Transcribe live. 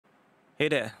Hey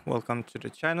there, welcome to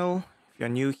the channel. If you're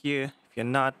new here, if you're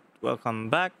not, welcome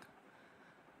back.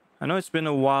 I know it's been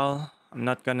a while. I'm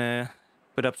not gonna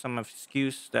put up some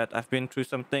excuse that I've been through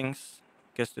some things,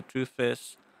 because the truth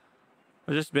is,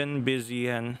 I've just been busy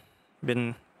and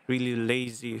been really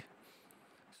lazy.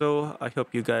 So I hope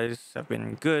you guys have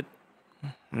been good.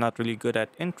 I'm not really good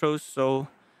at intros, so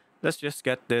let's just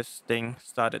get this thing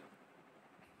started.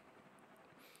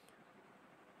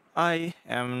 I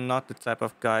am not the type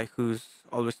of guy who's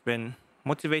always been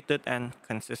motivated and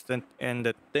consistent in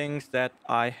the things that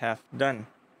I have done.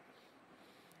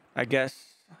 I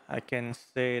guess I can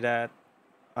say that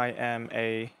I am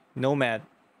a nomad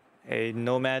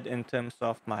in terms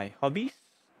of my hobbies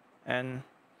and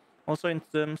also in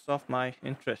terms of my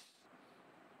interests.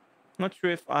 Not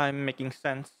sure if I'm making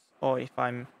sense or if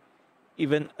I'm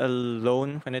even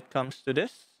alone when it comes to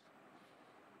this.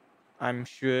 I'm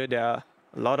sure there are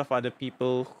a lot of other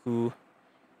people who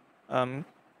um,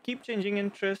 keep changing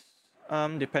interests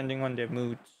depending on their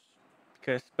moods.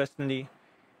 Because personally,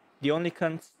 the only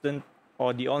constant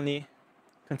or the only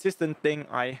consistent thing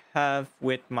I have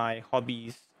with my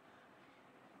hobbies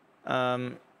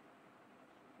um,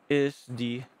 is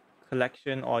the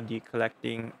collection or the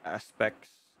collecting aspects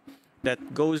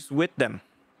that goes with them,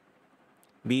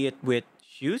 be it with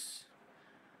shoes,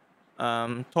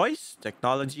 toys,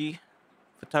 technology,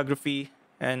 photography,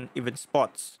 and even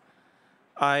sports.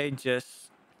 I just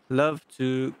love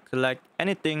to collect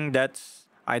anything that's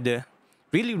either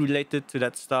really related to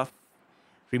that stuff,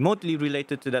 remotely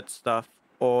related to that stuff,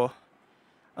 or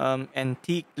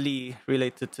antiquely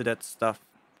related to that stuff.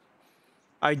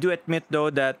 I do admit though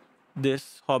that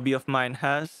this hobby of mine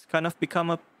has kind of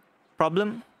become a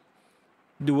problem.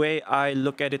 The way I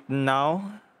look at it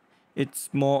now, it's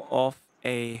more of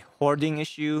a hoarding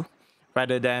issue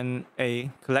rather than a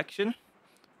collection.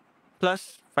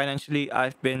 Plus, financially,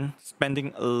 I've been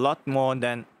spending a lot more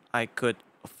than I could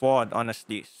afford,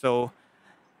 honestly. So,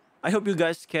 I hope you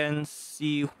guys can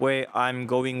see where I'm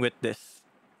going with this.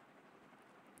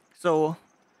 So,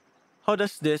 how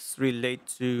does this relate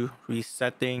to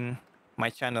resetting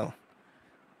my channel?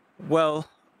 Well,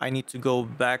 I need to go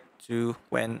back to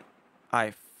when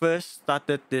I first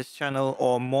started this channel,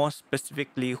 or more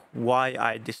specifically, why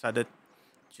I decided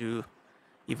to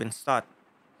even start.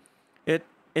 It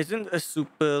isn't a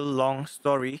super long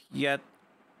story, yet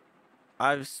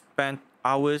I've spent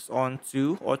hours on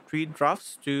two or three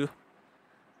drafts to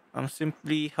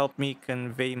simply help me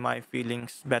convey my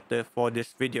feelings better for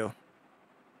this video.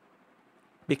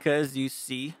 Because you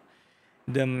see,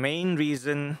 the main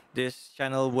reason this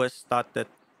channel was started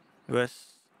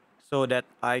was so that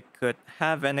I could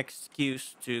have an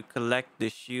excuse to collect the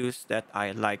shoes that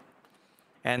I like.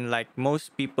 And like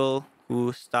most people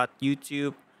who start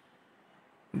YouTube,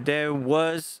 there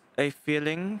was a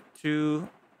feeling to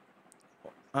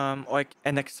or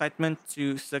an excitement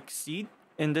to succeed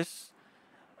in this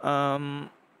um,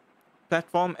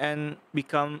 platform and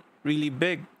become really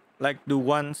big, like the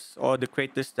ones or the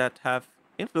creators that have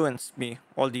influenced me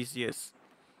all these years.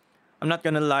 I'm not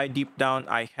gonna lie, deep down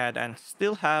I had and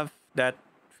still have that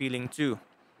feeling too.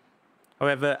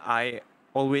 However, I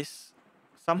always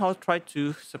somehow try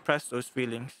to suppress those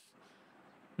feelings.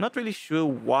 Not really sure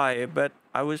why, but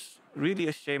I was really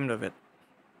ashamed of it.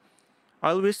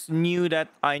 I always knew that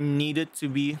I needed to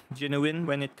be genuine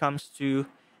when it comes to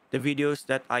the videos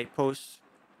that I post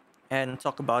and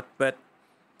talk about, but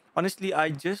honestly, I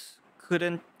just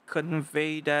couldn't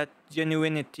convey that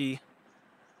genuinity,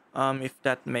 if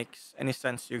that makes any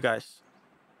sense, you guys.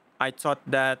 I thought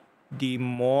that the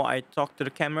more I talk to the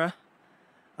camera,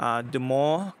 the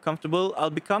more comfortable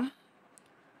I'll become.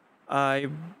 I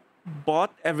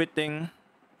bought everything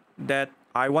that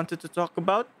I wanted to talk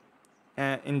about,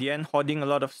 and in the end, hoarding a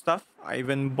lot of stuff. I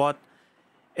even bought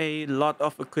a lot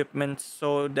of equipment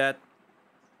so that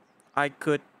I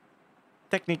could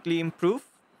technically improve.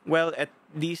 Well, at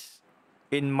least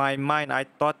in my mind, I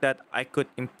thought that I could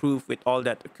improve with all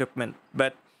that equipment,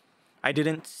 but I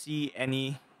didn't see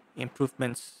any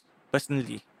improvements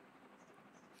personally.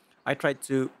 I tried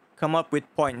to come up with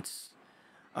points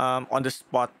on the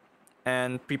spot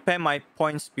and prepare my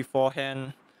points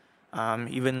beforehand,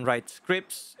 even write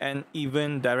scripts, and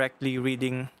even directly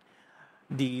reading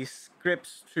the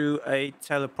scripts through a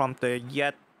teleprompter.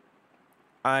 Yet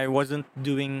I wasn't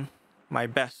doing my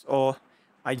best, or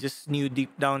I just knew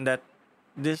deep down that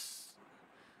this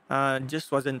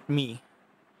just wasn't me.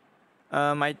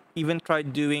 I even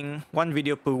tried doing one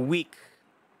video per week,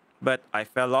 but I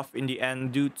fell off in the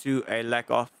end due to a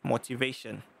lack of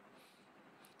motivation.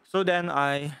 So then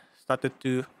I started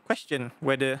to question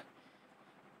whether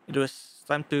it was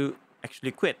time to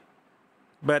actually quit.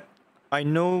 But I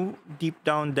know deep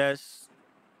down there's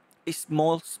a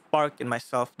small spark in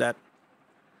myself that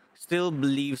still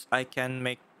believes I can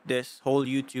make this whole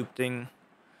YouTube thing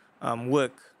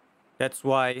work. That's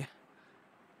why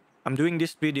I'm doing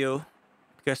this video,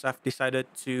 because I've decided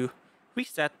to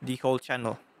reset the whole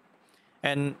channel.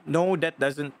 And no, that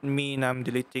doesn't mean I'm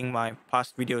deleting my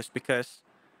past videos, because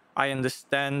I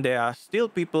understand there are still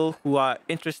people who are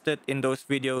interested in those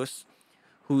videos,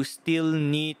 who still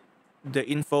need the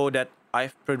info that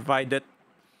I've provided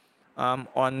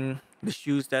on the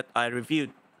shoes that I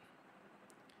reviewed.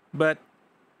 But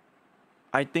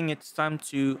I think it's time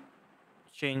to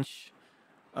change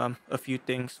a few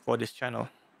things for this channel.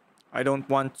 I don't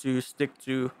want to stick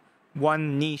to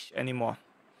one niche anymore.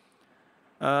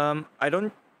 I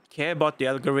don't care about the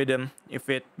algorithm if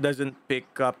it doesn't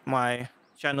pick up my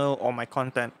channel or my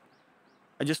content.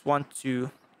 I just want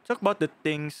to talk about the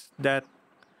things that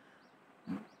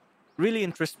really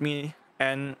interest me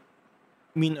and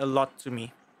mean a lot to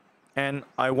me. And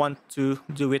I want to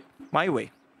do it my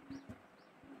way.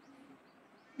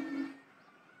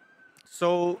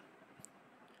 So,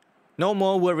 no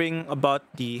more worrying about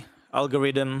the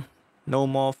algorithm, no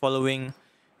more following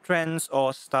trends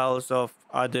or styles of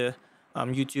other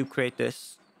YouTube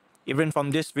creators. Even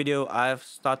from this video, I've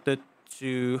started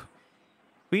to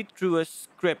read through a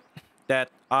script that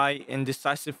I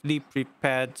indecisively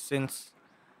prepared, since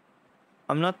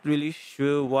I'm not really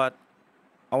sure what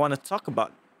I want to talk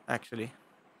about actually.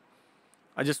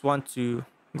 I just want to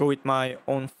go with my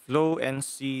own flow and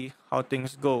see how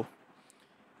things go.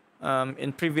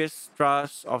 In previous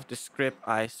drafts of the script,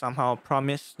 I somehow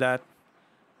promised that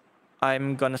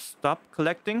I'm gonna stop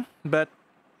collecting, but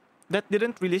that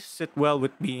didn't really sit well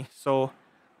with me, so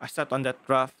I sat on that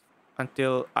draft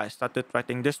until I started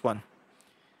writing this one.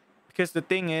 Because the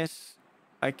thing is,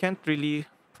 I can't really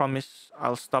promise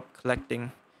I'll stop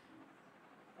collecting,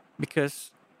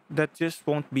 because that just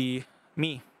won't be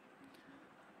me.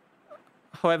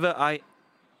 However, I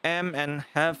am and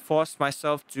have forced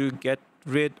myself to get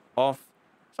rid of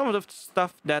some of the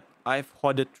stuff that I've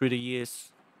hoarded through the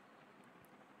years.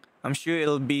 I'm sure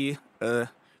it'll be a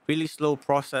really slow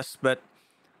process, but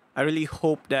I really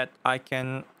hope that I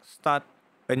can start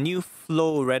a new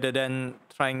flow rather than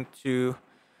trying to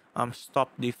stop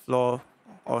the flow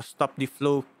or stop the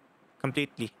flow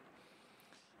completely.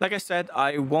 Like I said,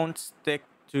 I won't stick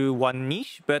to one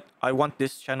niche, but I want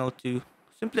this channel to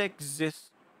simply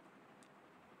exist.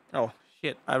 Oh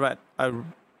shit! I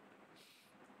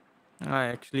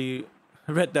actually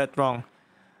read that wrong.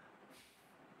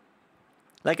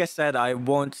 Like I said, I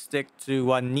won't stick to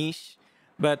one niche,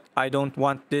 but I don't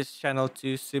want this channel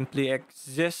to simply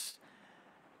exist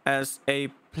as a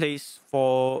place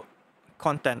for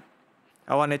content.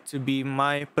 I want it to be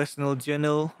my personal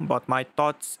journal about my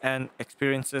thoughts and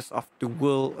experiences of the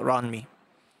world around me.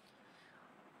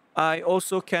 I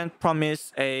also can't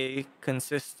promise a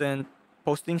consistent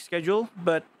posting schedule,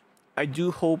 but I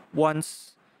do hope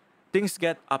once things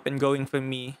get up and going for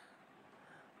me,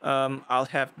 I'll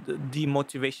have the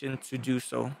motivation to do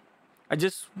so. I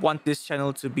just want this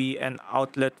channel to be an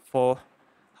outlet for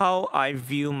how I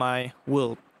view my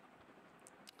world.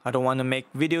 I don't want to make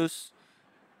videos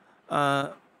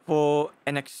for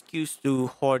an excuse to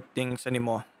hoard things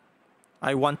anymore.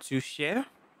 I want to share,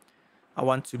 I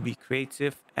want to be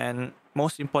creative, and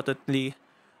most importantly,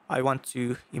 I want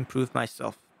to improve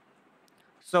myself.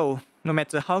 So, no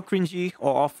matter how cringy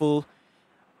or awful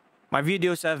my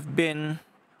videos have been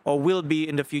or will be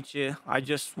in the future, I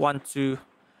just want you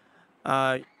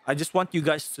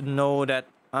guys to know that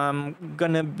I'm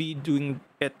gonna be doing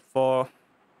it for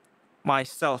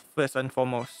myself first and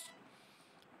foremost.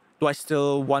 Do I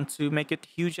still want to make it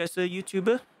huge as a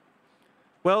YouTuber?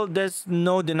 Well, there's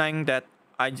no denying that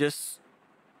I just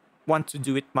want to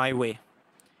do it my way.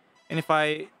 And if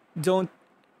I don't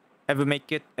ever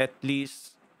make it, at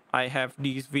least I have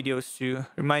these videos to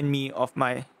remind me of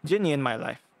my journey in my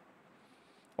life,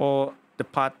 or the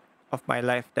part of my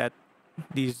life that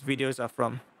these videos are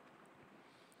from.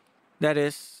 That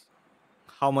is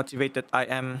how motivated I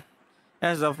am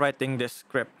as of writing this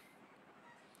script.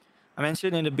 I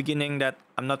mentioned in the beginning that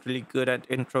I'm not really good at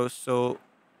intros,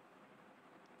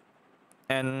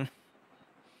 and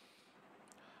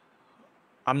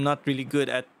I'm not really good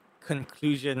at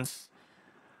conclusions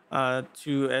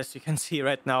too, as you can see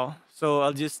right now. So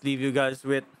I'll just leave you guys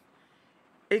with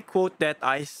a quote that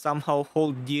I somehow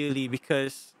hold dearly,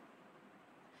 because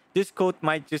this quote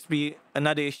might just be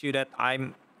another issue that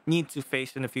I need to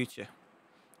face in the future.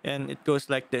 And it goes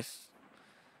like this: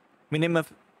 minimum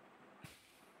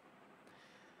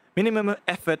minimum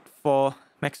effort for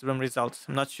maximum results.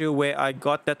 I'm not sure where I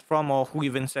got that from or who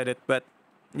even said it, but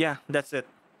yeah, that's it.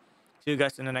 See you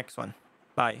guys in the next one.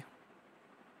 Bye.